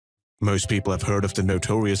Most people have heard of the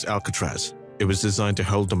notorious Alcatraz. It was designed to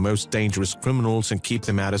hold the most dangerous criminals and keep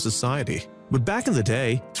them out of society. But back in the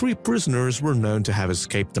day, 3 prisoners were known to have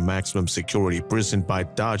escaped the maximum security prison by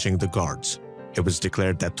dodging the guards. It was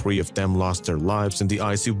declared that 3 of them lost their lives in the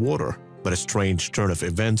icy water. But a strange turn of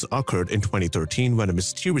events occurred in 2013 when a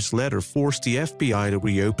mysterious letter forced the FBI to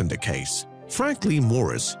reopen the case. Frank Lee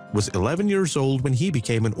Morris was 11 years old when he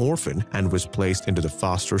became an orphan and was placed into the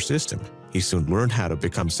foster system. He soon learned how to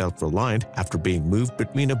become self-reliant after being moved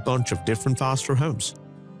between a bunch of different foster homes.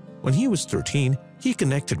 When he was 13, he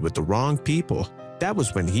connected with the wrong people. That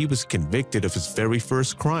was when he was convicted of his very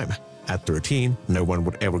first crime. At 13, no one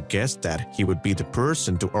would ever guess that he would be the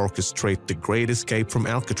person to orchestrate the great escape from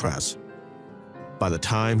Alcatraz. By the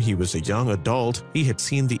time he was a young adult, he had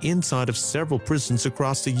seen the inside of several prisons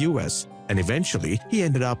across the US, and eventually he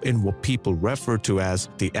ended up in what people refer to as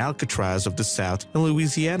the Alcatraz of the South in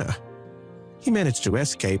Louisiana. He managed to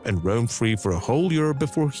escape and roam free for a whole year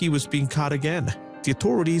before he was being caught again. The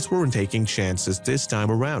authorities weren't taking chances this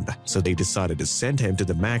time around, so they decided to send him to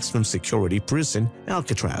the maximum security prison,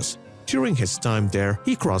 Alcatraz. During his time there,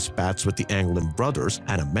 he crossed paths with the Anglin brothers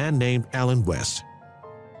and a man named Alan West.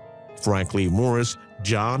 Frank Lee Morris,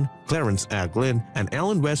 John, Clarence Anglin, and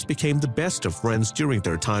Alan West became the best of friends during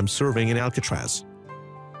their time serving in Alcatraz.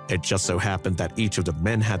 It just so happened that each of the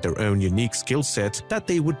men had their own unique skill sets that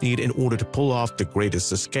they would need in order to pull off the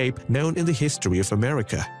greatest escape known in the history of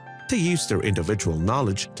America. They used their individual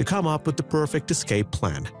knowledge to come up with the perfect escape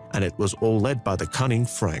plan, and it was all led by the cunning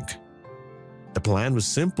Frank. The plan was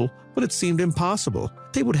simple, but it seemed impossible.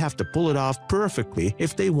 They would have to pull it off perfectly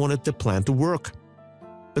if they wanted the plan to work.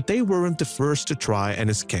 But they weren't the first to try and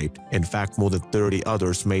escape. In fact, more than 30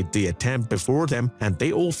 others made the attempt before them, and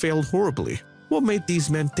they all failed horribly. What made these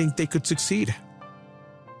men think they could succeed?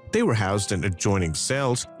 They were housed in adjoining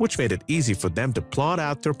cells, which made it easy for them to plot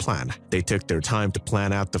out their plan. They took their time to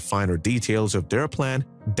plan out the finer details of their plan.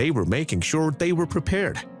 They were making sure they were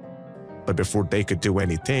prepared. But before they could do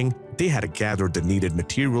anything, they had to gather the needed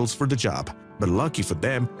materials for the job. But lucky for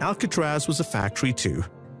them, Alcatraz was a factory too.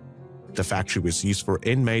 The factory was used for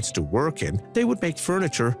inmates to work in. They would make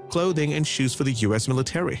furniture, clothing, and shoes for the US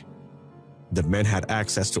military. The men had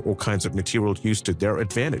access to all kinds of material used to their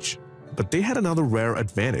advantage. But they had another rare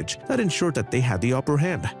advantage that ensured that they had the upper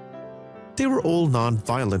hand. They were all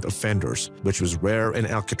non-violent offenders, which was rare in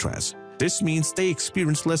Alcatraz. This means they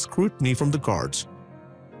experienced less scrutiny from the guards.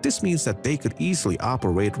 This means that they could easily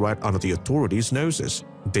operate right under the authorities' noses.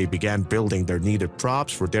 They began building their needed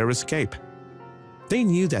props for their escape. They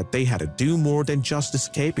knew that they had to do more than just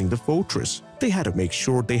escaping the fortress. They had to make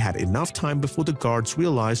sure they had enough time before the guards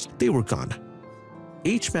realized they were gone.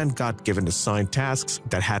 Each man got given assigned tasks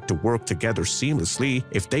that had to work together seamlessly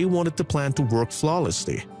if they wanted the plan to work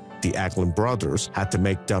flawlessly. The Anglin brothers had to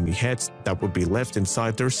make dummy heads that would be left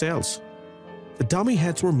inside their cells. The dummy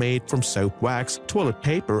heads were made from soap wax, toilet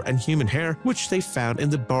paper, and human hair, which they found in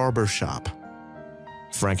the barber shop.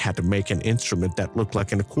 Frank had to make an instrument that looked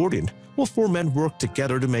like an accordion, while 4 men worked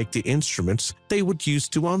together to make the instruments they would use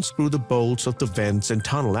to unscrew the bolts of the vents and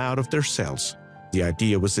tunnel out of their cells. The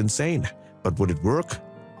idea was insane, but would it work?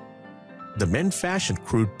 The men fashioned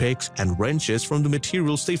crude picks and wrenches from the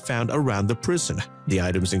materials they found around the prison. The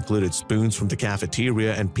items included spoons from the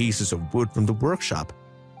cafeteria and pieces of wood from the workshop.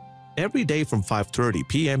 Every day from 5:30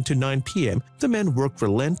 p.m. to 9 p.m., the men worked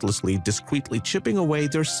relentlessly, discreetly chipping away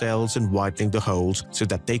their cells and widening the holes so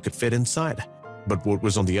that they could fit inside. But what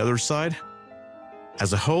was on the other side?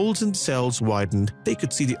 As the holes in the cells widened, they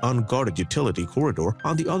could see the unguarded utility corridor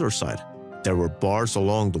on the other side. There were bars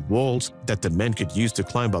along the walls that the men could use to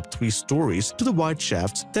climb up 3 stories to the wide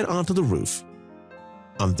shafts, then onto the roof.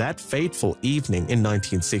 On that fateful evening in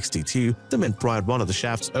 1962, the men pried one of the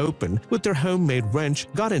shafts open with their homemade wrench,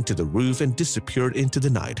 got into the roof, and disappeared into the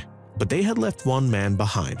night. But they had left one man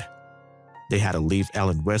behind. They had to leave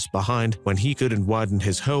Alan West behind when he couldn't widen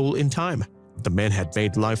his hole in time. The men had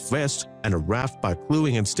made life vests and a raft by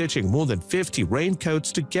gluing and stitching more than 50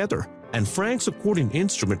 raincoats together, and Frank's accordion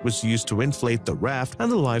instrument was used to inflate the raft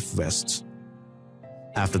and the life vests.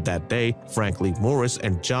 After that day, Frank Lee Morris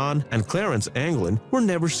and John and Clarence Anglin were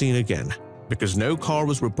never seen again. Because no car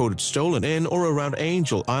was reported stolen in or around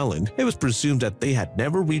Angel Island, it was presumed that they had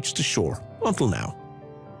never reached the shore until now.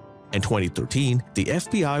 In 2013, the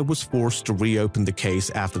FBI was forced to reopen the case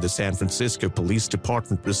after the San Francisco Police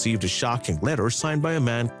Department received a shocking letter signed by a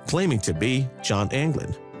man claiming to be John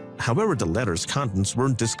Anglin. However, the letter's contents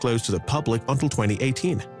weren't disclosed to the public until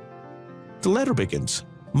 2018. The letter begins,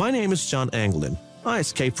 "My name is John Anglin. I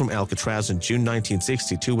escaped from Alcatraz in June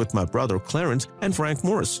 1962 with my brother Clarence and Frank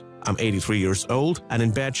Morris. I'm 83 years old and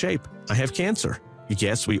in bad shape. I have cancer.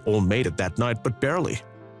 Yes, we all made it that night, but barely.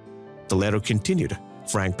 The letter continued.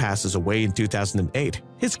 Frank passes away in 2008.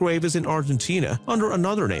 His grave is in Argentina under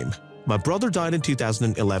another name. My brother died in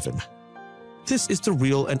 2011. This is the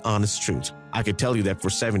real and honest truth. I could tell you that for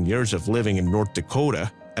 7 years of living in North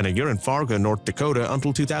Dakota and a year in Fargo, North Dakota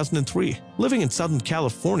until 2003, living in Southern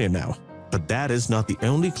California now. But that is not the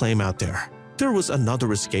only claim out there. There was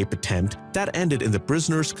another escape attempt that ended in the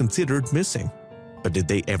prisoners considered missing. But did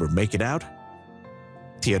they ever make it out?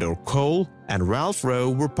 Theodore Cole and Ralph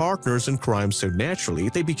Rowe were partners in crime, so naturally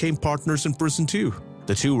they became partners in prison too.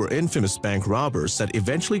 The two were infamous bank robbers that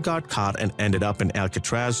eventually got caught and ended up in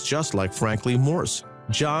Alcatraz, just like Frank Lee Morse,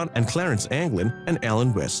 John and Clarence Anglin, and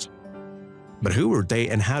Alan West. But who were they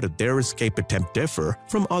and how did their escape attempt differ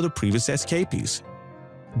from other previous escapees?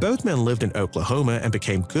 Both men lived in Oklahoma and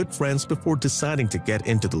became good friends before deciding to get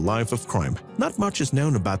into the life of crime. Not much is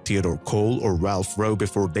known about Theodore Cole or Ralph Rowe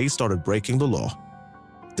before they started breaking the law.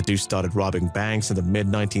 The two started robbing banks in the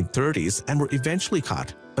mid-1930s and were eventually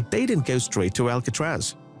caught, but they didn't go straight to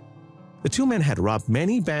Alcatraz. The two men had robbed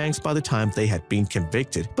many banks by the time they had been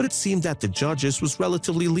convicted, but it seemed that the judges was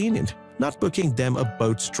relatively lenient, not booking them a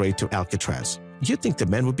boat straight to Alcatraz. You'd think the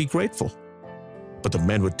men would be grateful. But the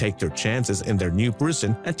men would take their chances in their new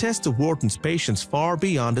prison and test the warden's patience far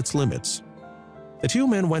beyond its limits. The two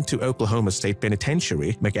men went to Oklahoma State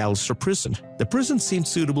Penitentiary, McAllister Prison. The prison seemed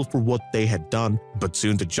suitable for what they had done, but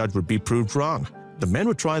soon the judge would be proved wrong. The men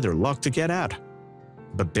would try their luck to get out.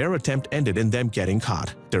 But their attempt ended in them getting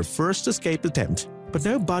caught, their first escape attempt, but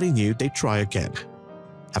nobody knew they'd try again.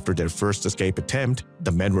 After their first escape attempt,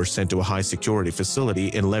 the men were sent to a high-security facility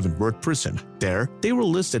in Leavenworth Prison. There, they were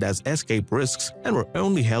listed as escape risks and were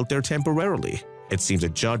only held there temporarily. It seems the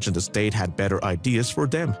judge and the state had better ideas for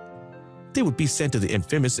them. They would be sent to the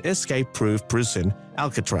infamous escape-proof prison,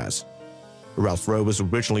 Alcatraz. Ralph Rowe was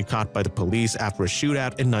originally caught by the police after a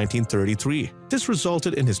shootout in 1933. This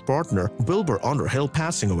resulted in his partner, Wilbur Underhill,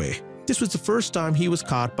 passing away. This was the first time he was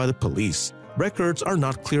caught by the police. Records are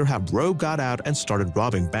not clear how Rowe got out and started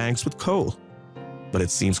robbing banks with Cole. But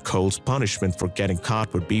it seems Cole's punishment for getting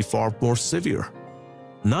caught would be far more severe.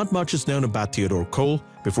 Not much is known about Theodore Cole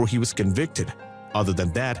before he was convicted. Other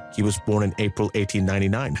than that, he was born in April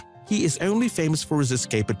 1899. He is only famous for his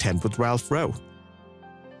escape attempt with Ralph Rowe.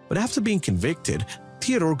 But after being convicted,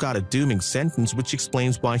 Theodore got a dooming sentence which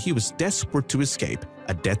explains why he was desperate to escape,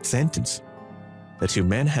 a death sentence. The two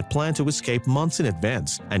men had planned to escape months in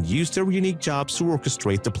advance and used their unique jobs to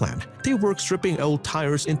orchestrate the plan. They worked stripping old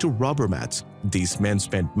tires into rubber mats. These men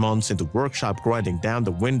spent months in the workshop grinding down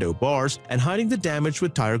the window bars and hiding the damage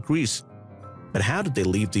with tire grease. But how did they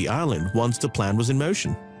leave the island once the plan was in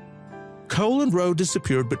motion? Cole and Rowe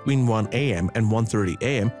disappeared between 1 a.m. and 1:30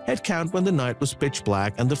 a.m. head count when the night was pitch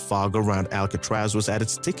black and the fog around Alcatraz was at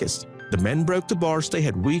its thickest. The men broke the bars they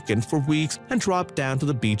had weakened for weeks and dropped down to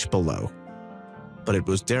the beach below. But it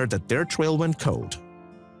was there that their trail went cold.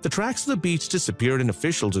 The tracks to the beach disappeared and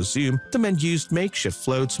officials assumed the men used makeshift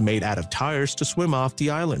floats made out of tires to swim off the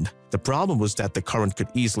island. The problem was that the current could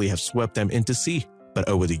easily have swept them into sea. But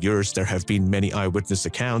over the years, there have been many eyewitness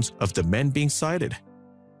accounts of the men being sighted.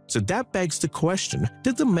 So that begs the question,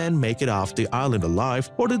 did the men make it off the island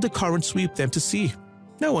alive or did the current sweep them to sea?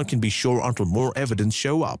 No one can be sure until more evidence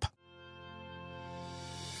show up.